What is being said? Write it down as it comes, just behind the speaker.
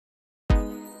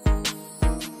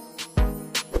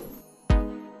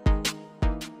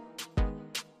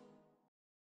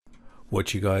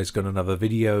What you guys, got another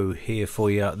video here for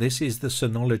you. This is the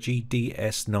Synology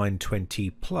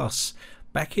DS920 Plus.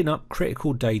 Backing up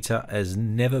critical data has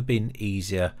never been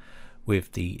easier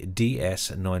with the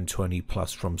DS920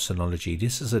 Plus from Synology.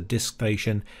 This is a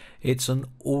DiskStation. It's an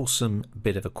awesome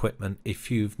bit of equipment.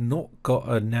 If you've not got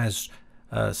a NAS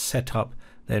set up,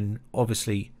 then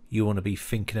obviously you want to be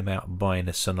thinking about buying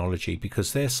a Synology,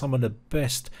 because they're some of the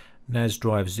best NAS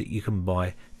drives that you can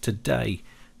buy today.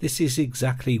 This is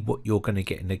exactly what you're going to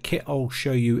get in the kit. I'll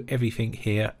show you everything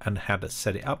here and how to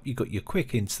set it up. You've got your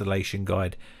quick installation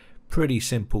guide. Pretty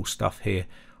simple stuff here,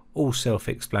 all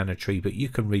self-explanatory, but you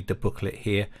can read the booklet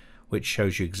here which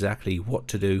shows you exactly what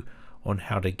to do on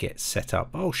how to get set up.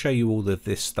 I'll show you all of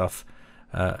this stuff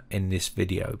in this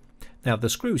video. Now the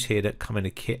screws here that come in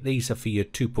a kit, these are for your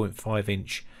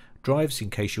 2.5-inch drives, in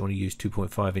case you want to use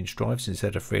 2.5-inch drives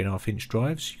instead of 3.5-inch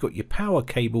drives. You've got your power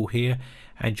cable here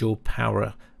and your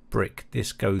power brick.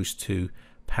 This goes to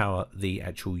power the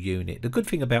actual unit. The good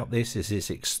thing about this is it's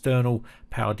external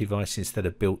power device instead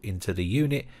of built into the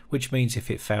unit, which means if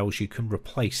it fails you can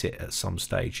replace it at some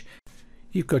stage.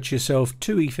 You've got yourself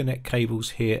two Ethernet cables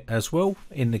here as well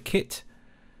in the kit,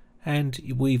 and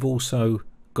we've also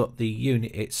got the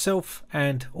unit itself,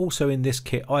 and also in this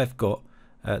kit I've got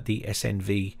the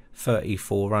SNV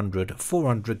 3400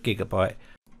 400 gigabyte.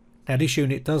 Now this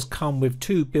unit does come with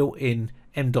two built-in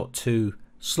M.2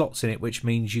 slots in it, which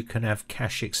means you can have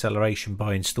cache acceleration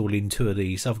by installing two of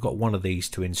these. I've got one of these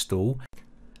to install.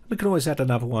 We can always add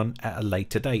another one at a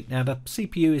later date. Now the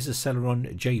CPU is a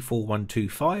Celeron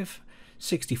J4125,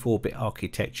 64-bit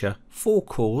architecture, 4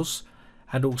 cores,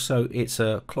 and also it's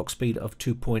a clock speed of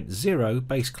 2.0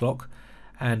 base clock,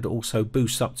 and also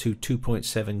boosts up to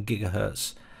 2.7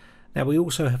 gigahertz. Now we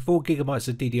also have 4 gigabytes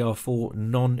of DDR4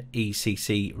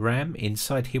 non-ECC RAM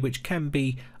inside here, which can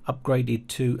be upgraded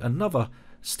to another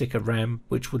stick of RAM,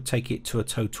 which would take it to a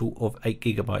total of 8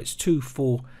 gigabytes. Two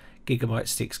 4 gigabyte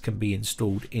sticks can be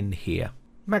installed in here.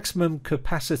 Maximum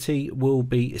capacity will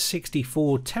be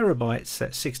 64 terabytes.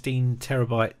 That's 16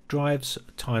 terabyte drives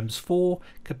times 4.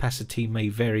 Capacity may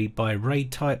vary by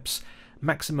RAID types.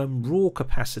 Maximum raw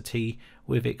capacity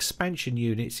with expansion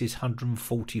units is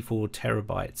 144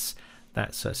 terabytes.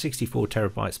 That's 64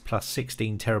 terabytes plus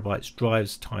 16 terabytes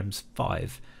drives times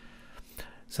 5.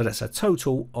 So that's a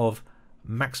total of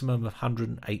maximum of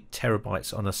 108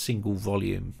 terabytes on a single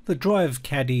volume. The drive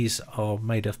caddies are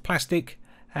made of plastic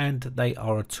and they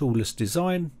are a toolless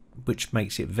design, which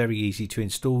makes it very easy to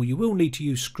install. You will need to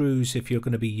use screws if you're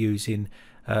going to be using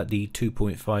the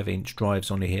 2.5-inch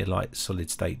drives on here, like solid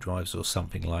state drives or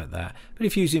something like that. But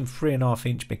if you're using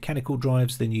 3.5-inch mechanical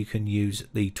drives, then you can use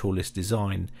the toolless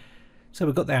design. So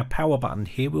we've got our power button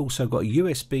here. We also got a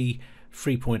USB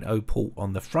 3.0 port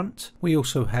on the front. We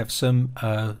also have some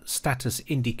status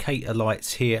indicator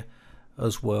lights here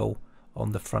as well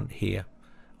on the front here.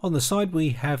 On the side we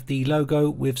have the logo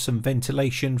with some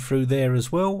ventilation through there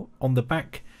as well. On the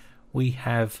back we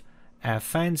have our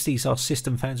fans. These are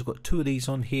system fans. We've got two of these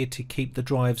on here to keep the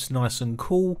drives nice and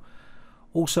cool.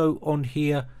 Also on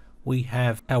here we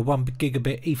have our 1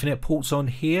 gigabit Ethernet ports on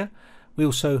here. We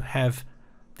also have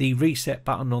the reset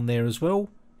button on there as well.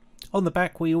 On the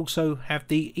back we also have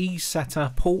the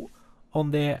eSATA port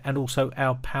on there, and also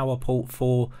our power port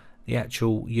for the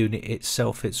actual unit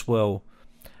itself as well.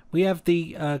 We have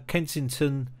the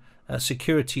Kensington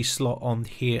security slot on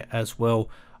here as well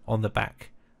on the back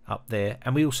up there,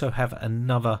 and we also have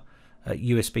another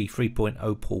USB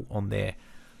 3.0 port on there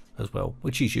as well,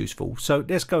 which is useful. So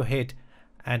let's go ahead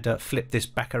and flip this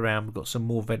back around. We've got some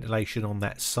more ventilation on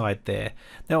that side there.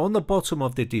 Now on the bottom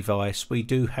of the device we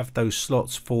do have those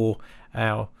slots for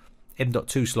our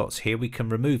M.2 slots here. We can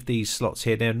remove these slots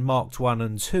here. They're marked 1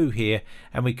 and 2 here,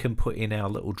 and we can put in our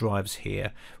little drives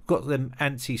here. We've got them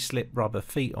anti-slip rubber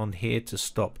feet on here to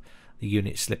stop the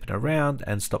unit slipping around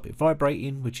and stop it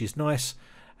vibrating, which is nice.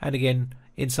 And again,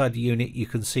 inside the unit you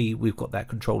can see we've got that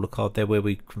controller card there where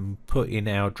we can put in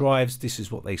our drives. This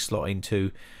is what they slot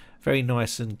into. Very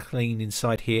nice and clean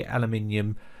inside here.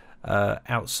 Aluminium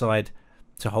outside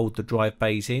to hold the drive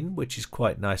bays in, which is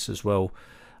quite nice as well.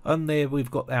 On there we've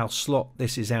got our slot.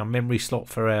 This is our memory slot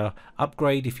for our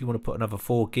upgrade. If you want to put another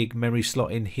 4 gig memory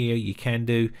slot in here, you can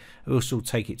do. It will still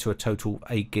take it to a total of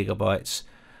 8 gigabytes,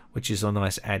 which is a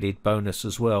nice added bonus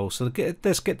as well. So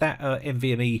let's get that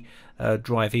NVMe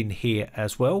drive in here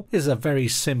as well. This is a very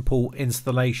simple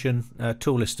installation,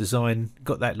 toolless design.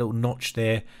 Got that little notch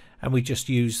there, and we just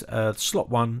use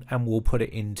slot 1 and we'll put it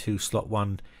into slot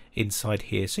 1 inside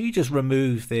here. So you just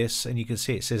remove this and you can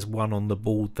see it says 1 on the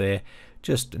board there.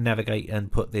 Just navigate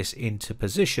and put this into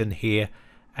position here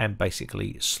and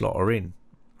basically slot her in.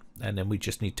 and then we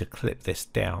just need to clip this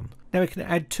down. Now we can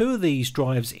add 2 of these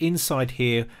drives inside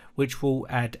here, which will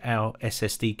add our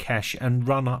SSD cache and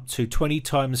run up to 20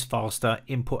 times faster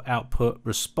input output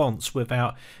response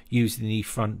without using the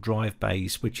front drive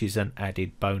bays, which is an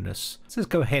added bonus. So let's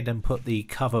go ahead and put the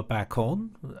cover back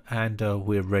on, and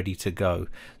we're ready to go.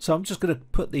 So I'm just going to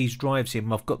put these drives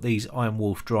in. I've got these Iron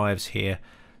Wolf drives here,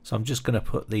 so I'm just going to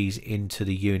put these into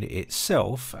the unit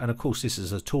itself, and of course this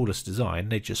is a toolless design.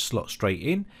 They just slot straight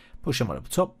in, push them up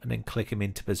the top, and then click them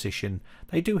into position.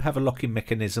 They do have a locking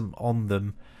mechanism on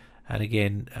them, and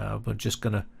again we're just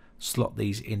going to slot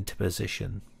these into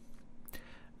position,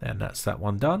 and that's that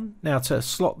one done. Now to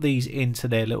slot these into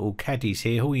their little caddies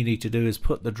here, all you need to do is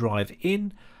put the drive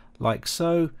in like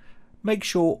so. Make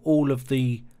sure all of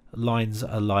the lines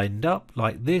are lined up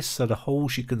like this, so the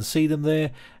holes, you can see them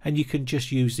there, and you can just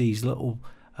use these little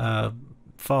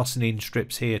fastening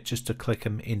strips here just to click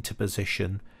them into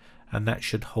position, and that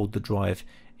should hold the drive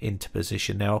into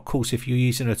position. Now of course if you're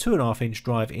using a 2.5-inch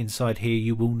drive inside here,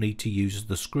 you will need to use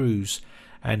the screws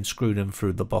and screw them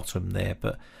through the bottom there,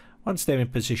 but once they're in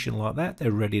position like that,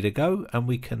 they're ready to go, and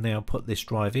we can now put this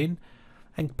drive in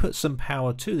and put some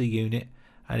power to the unit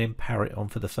and then power it on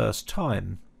for the first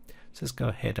time. So let's go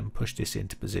ahead and push this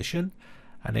into position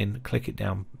and then click it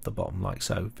down the bottom like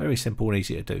so. Very simple and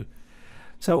easy to do.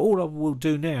 So all I will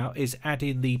do now is add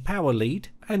in the power lead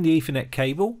and the Ethernet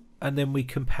cable, and then we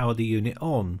can power the unit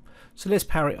on. So let's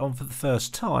power it on for the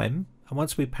first time, and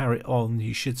once we power it on,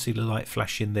 you should see the light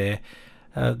flashing there.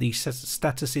 The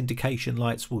status indication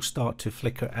lights will start to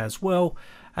flicker as well,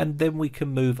 and then we can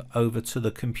move over to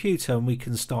the computer and we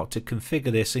can start to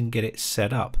configure this and get it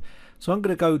set up. So I'm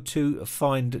going to go to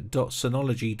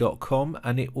find.synology.com,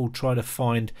 and it will try to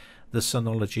find the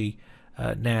Synology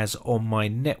NAS on my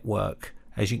network.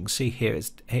 As you can see here,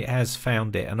 it has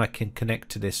found it, and I can connect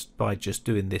to this by just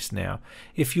doing this now.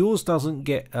 If yours doesn't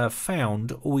get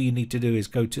found, all you need to do is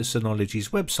go to Synology's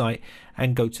website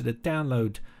and go to the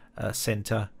download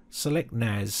center, select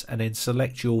NAS, and then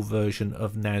select your version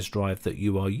of NAS drive that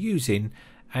you are using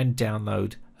and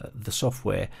download the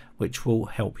software, which will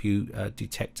help you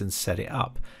detect and set it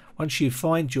up. Once you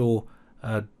find your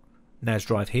NAS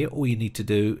drive here, all you need to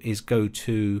do is go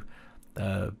to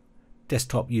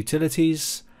desktop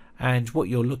utilities, and what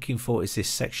you're looking for is this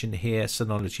section here,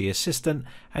 Synology Assistant,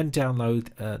 and download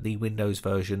the Windows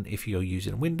version if you're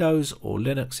using Windows, or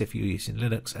Linux if you're using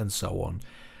Linux, and so on.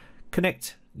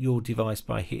 Connect your device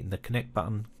by hitting the connect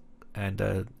button and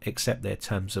accept their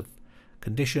terms of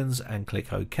conditions and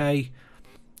click OK.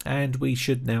 And we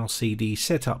should now see the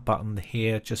setup button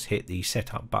here. Just hit the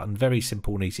setup button, very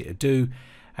simple and easy to do,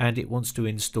 and it wants to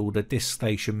install the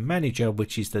DiskStation manager,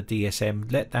 which is the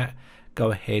DSM. Let that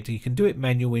go ahead. You can do it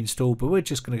manual install, but we're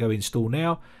just going to go install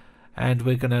now, and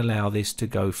we're going to allow this to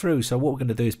go through. So what we're going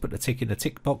to do is put the tick in the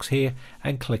tick box here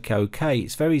and click OK.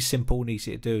 It's very simple and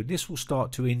easy to do. This will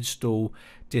start to install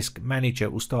Disk Manager.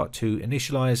 It will start to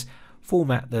initialize,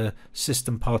 format the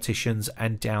system partitions,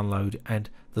 and download and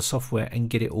the software and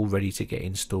get it all ready to get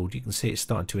installed. You can see it's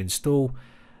starting to install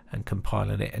and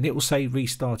compiling it, and it will say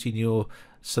restarting your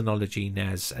Synology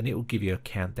NAS, and it will give you a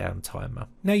countdown timer.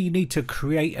 Now you need to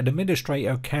create an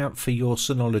administrator account for your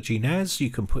Synology NAS. You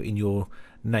can put in your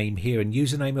name here and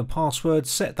username and password,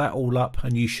 set that all up,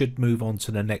 and you should move on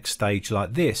to the next stage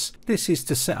like this. This is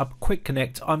to set up Quick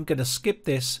Connect. I'm going to skip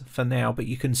this for now, but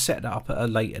you can set that up at a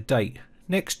later date.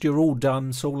 Next, you're all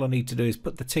done, so all I need to do is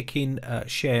put the tick in,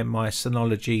 share my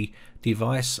Synology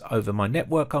device over my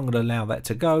network. I'm going to allow that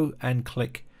to go and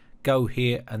click go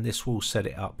here, and this will set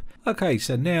it up. Okay,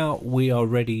 so now we are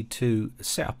ready to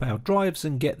set up our drives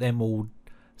and get them all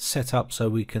set up so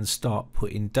we can start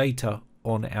putting data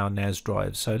on our NAS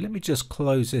drive. So let me just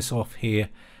close this off here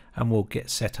and we'll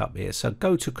get set up here. So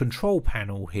go to control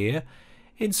panel here.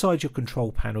 Inside your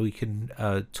control panel you can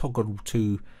toggle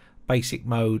to basic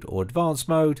mode or advanced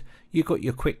mode. You've got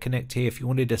your quick connect here. If you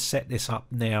wanted to set this up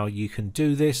now you can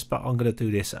do this, but I'm going to do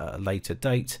this at a later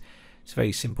date. It's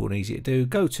very simple and easy to do.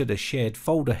 Go to the shared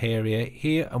folder area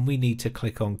here, and we need to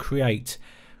click on create,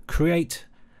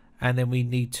 and then we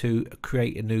need to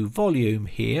create a new volume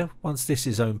here. Once this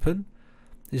is open,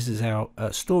 this is our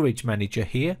storage manager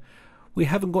here. We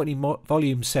haven't got any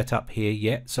volume set up here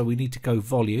yet, so we need to go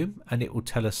volume, and it will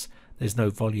tell us there's no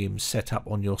volume set up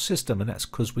on your system, and that's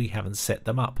because we haven't set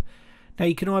them up. Now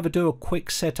you can either do a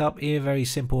quick setup here, very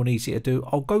simple and easy to do.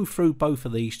 I'll go through both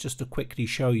of these just to quickly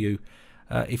show you.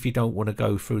 If you don't want to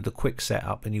go through the quick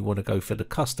setup and you want to go for the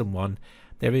custom one,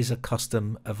 there is a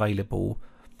custom available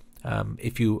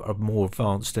if you are more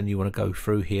advanced and you want to go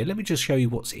through here. Let me just show you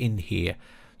what's in here.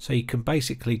 So you can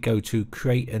basically go to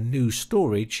create a new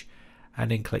storage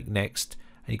and then click next,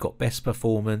 and you've got best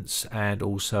performance and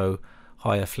also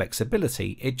higher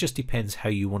flexibility. It just depends how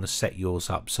you want to set yours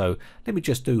up. So let me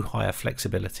just do higher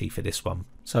flexibility for this one.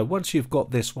 So once you've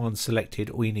got this one selected,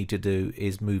 all you need to do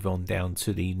is move on down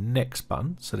to the next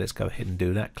button. So let's go ahead and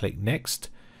do that. Click next,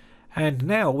 and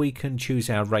now we can choose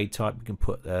our RAID type. We can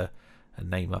put a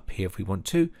name up here if we want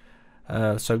to.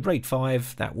 So RAID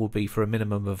 5, that will be for a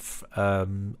minimum of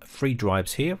 3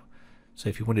 drives here. So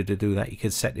if you wanted to do that, you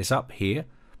can set this up here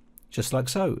just like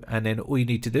so, and then all you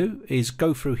need to do is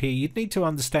go through here. You'd need to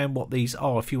understand what these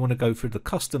are if you want to go through the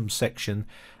custom section,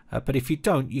 but if you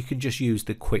don't, you can just use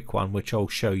the quick one, which I'll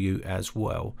show you as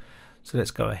well. So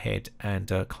let's go ahead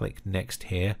and click next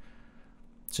here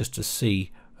just to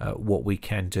see what we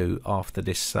can do after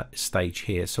this stage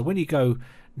here. So when you go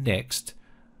next,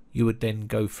 you would then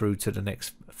go through to the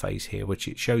next phase here, which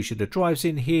it shows you the drives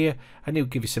in here, and it'll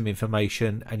give you some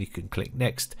information, and you can click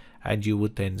next, and you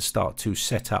would then start to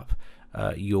set up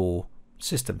your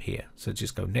system here. So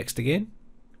just go next again.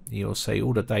 You'll see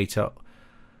all the data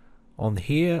on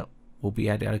here will be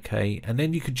added. Okay, and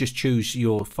then you could just choose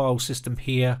your file system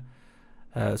here.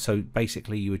 So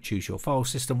basically you would choose your file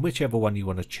system, whichever one you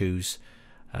want to choose.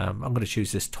 I'm going to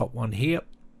choose this top one here,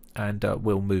 and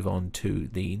we'll move on to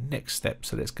the next step.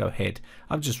 So let's go ahead.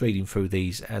 I'm just reading through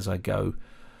these as I go.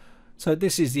 So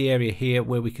this is the area here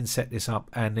where we can set this up,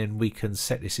 and then we can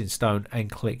set this in stone and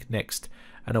click next,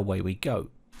 and away we go.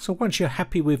 So once you're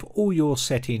happy with all your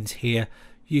settings here,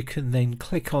 you can then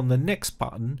click on the next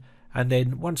button, and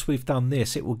then once we've done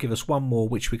this, it will give us one more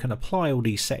which we can apply all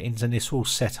these settings, and this will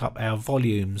set up our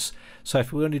volumes. So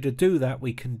if we wanted to do that,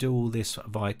 we can do all this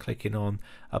by clicking on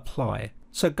apply.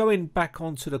 So going back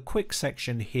onto the quick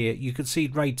section here, you can see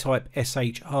RAID type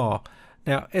SHR.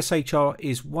 Now SHR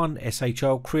is one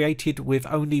SHR created with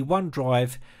only one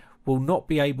drive, will not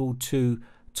be able to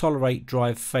tolerate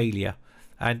drive failure,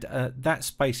 and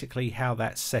that's basically how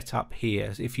that's set up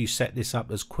here if you set this up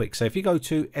as quick. So if you go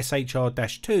to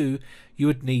SHR-2, you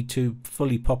would need to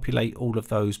fully populate all of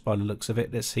those by the looks of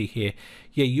it. Let's see here.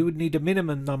 Yeah, you would need a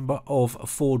minimum number of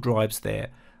 4 drives there.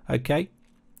 Okay,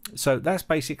 so that's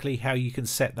basically how you can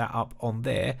set that up on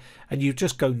there, and you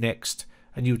just go next,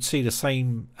 and you would see the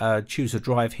same choose a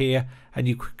drive here, and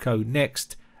you could go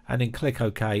next and then click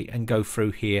OK and go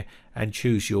through here and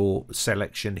choose your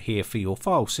selection here for your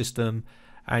file system,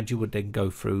 and you would then go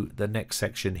through the next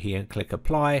section here and click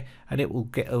apply, and it will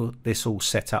get this all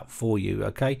set up for you.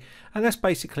 Okay, and that's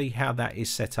basically how that is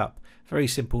set up. Very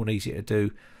simple and easy to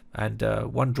do, and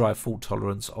one drive fault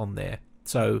tolerance on there.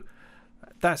 So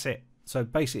that's it. So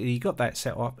basically you got that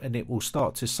set up, and it will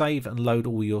start to save and load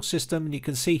all your system, and you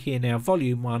can see here now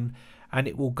volume 1, and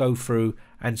it will go through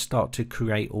and start to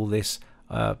create all this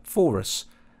for us.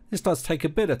 This does take a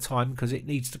bit of time because it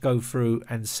needs to go through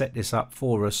and set this up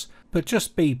for us, but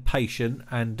just be patient,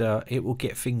 and it will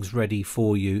get things ready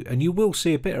for you. And you will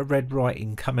see a bit of red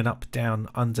writing coming up down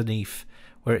underneath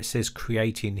where it says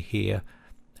creating here,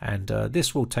 and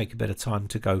this will take a bit of time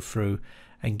to go through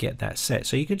and get that set.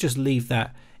 So you can just leave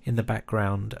that in the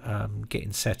background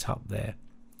getting set up there.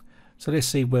 So let's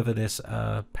see whether this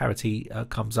parity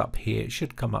comes up here. It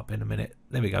should come up in a minute.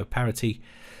 There we go, parity.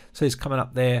 So it's coming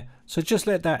up there. So just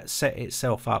let that set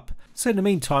itself up. So in the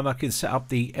meantime, I can set up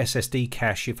the SSD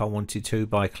cache if I wanted to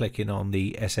by clicking on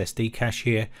the SSD cache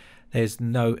here. There's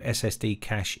no SSD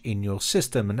cache in your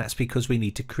system, and that's because we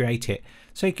need to create it.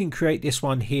 So you can create this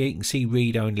one here. You can see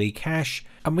read-only cache,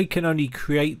 and we can only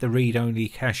create the read-only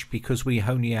cache because we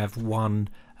only have one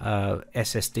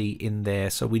SSD in there,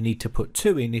 so we need to put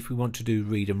 2 in if we want to do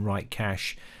read and write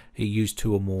cache. You use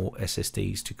 2 or more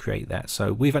SSDs to create that,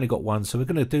 so we've only got 1, so we're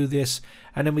going to do this,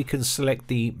 and then we can select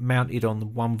the mounted on the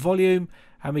 1 volume,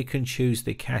 and we can choose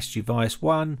the cache device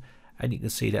 1, and you can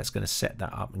see that's going to set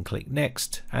that up, and click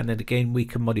next. And then again, we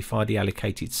can modify the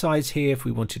allocated size here. If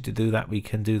we wanted to do that, we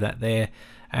can do that there,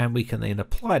 and we can then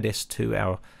apply this to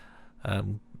our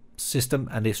system,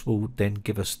 and this will then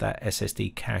give us that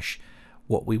SSD cache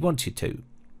what we wanted to.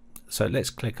 So let's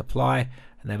click apply,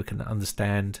 and then we can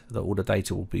understand that all the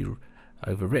data will be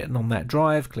overwritten on that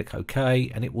drive. Click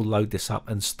OK, and it will load this up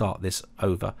and start this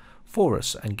over for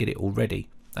us and get it all ready.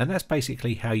 And that's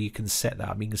basically how you can set that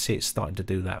up. You can see it's starting to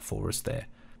do that for us there.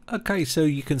 Okay, so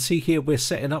you can see here we're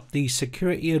setting up the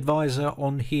security advisor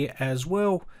on here as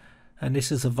well, and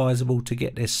this is advisable to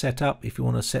get this set up. If you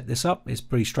want to set this up, it's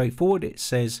pretty straightforward. It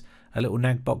says a little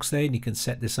nag box there, and you can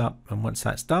set this up, and once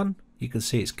that's done, you can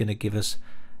see it's going to give us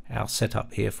our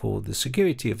setup here for the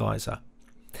security advisor.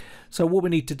 So what we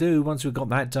need to do once we've got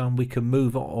that done, we can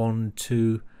move on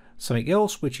to something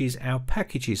else, which is our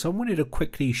packages. So I wanted to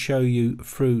quickly show you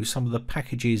through some of the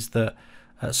packages that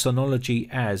Synology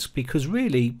as, because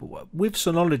really with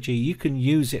Synology you can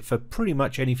use it for pretty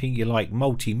much anything you like.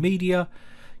 Multimedia,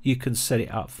 you can set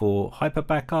it up for hyper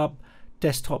backup,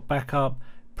 desktop backup,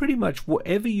 pretty much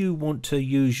whatever you want to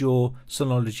use your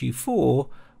Synology for,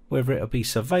 whether it'll be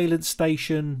surveillance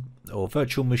station or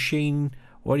virtual machine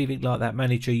or anything like that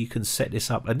manager, you can set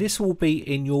this up, and this will be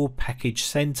in your package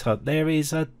center. There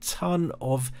is a ton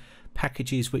of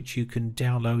packages which you can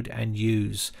download and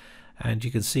use, and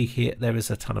you can see here there is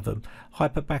a ton of them.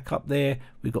 Hyper backup there,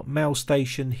 we've got mail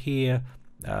station here,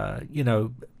 you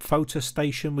know, photo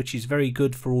station, which is very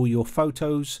good for all your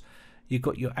photos. You've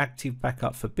got your active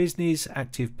backup for business,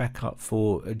 active backup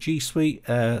for G Suite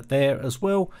there as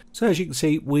well. So as you can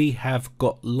see, we have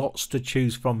got lots to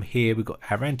choose from here. We've got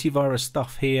our antivirus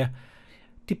stuff here.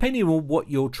 Depending on what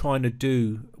you're trying to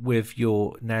do with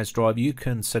your NAS drive, you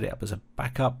can set it up as a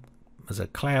backup, as a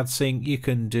cloud sync. You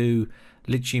can do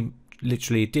literally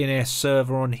a DNS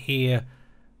server on here.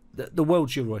 The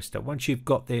world's your oyster. Once you've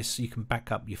got this, you can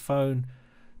back up your phone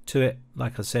to it.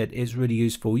 Like I said, it's really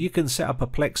useful. You can set up a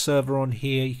Plex server on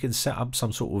here. You can set up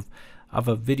some sort of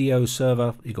other video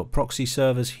server. You've got proxy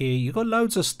servers here. You've got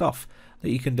loads of stuff that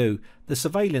you can do. The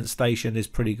surveillance station is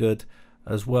pretty good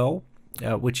as well,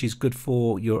 which is good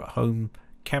for your home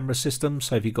camera system.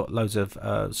 So if you've got loads of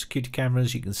security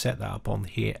cameras, you can set that up on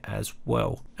here as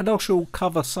well. And I shall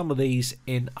cover some of these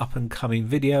in up and coming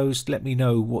videos. Let me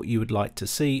know what you would like to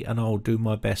see, and I'll do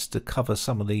my best to cover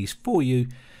some of these for you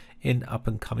in up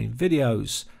and coming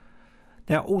videos.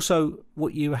 Now also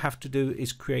what you have to do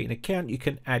is create an account. You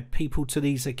can add people to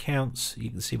these accounts.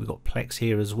 You can see we've got Plex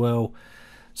here as well.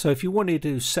 So if you wanted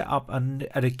to set up an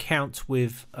account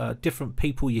with different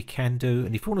people, you can do.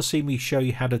 And if you want to see me show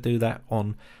you how to do that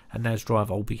on a NAS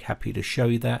drive, I'll be happy to show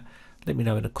you that. Let me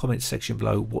know in the comments section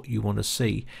below what you want to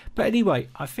see. But anyway,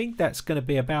 I think that's going to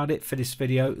be about it for this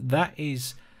video. That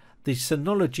is the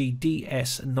Synology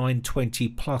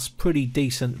DS920 Plus, pretty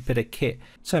decent bit of kit.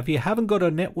 So if you haven't got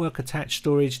a network attached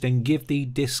storage, then give the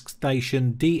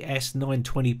DiskStation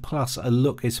DS920 Plus a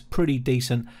look. It's pretty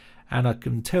decent, and I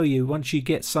can tell you, once you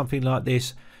get something like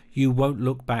this, you won't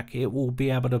look back. It will be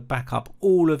able to back up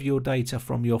all of your data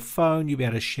from your phone. You'll be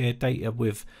able to share data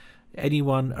with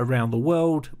anyone around the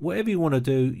world. Whatever you want to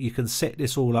do, you can set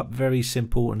this all up. Very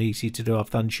simple and easy to do. I've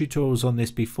done tutorials on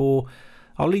this before.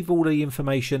 I'll leave all the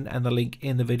information and the link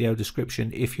in the video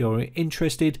description if you're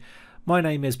interested. My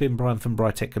name has been Brian from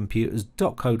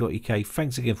briteccomputers.co.uk.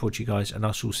 Thanks again for watching, guys, and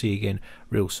I shall see you again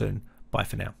real soon. Bye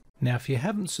for now. Now, if you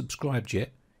haven't subscribed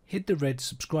yet, hit the red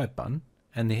subscribe button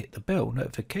and then hit the bell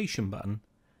notification button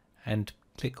and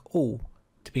click all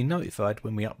to be notified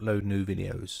when we upload new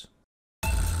videos.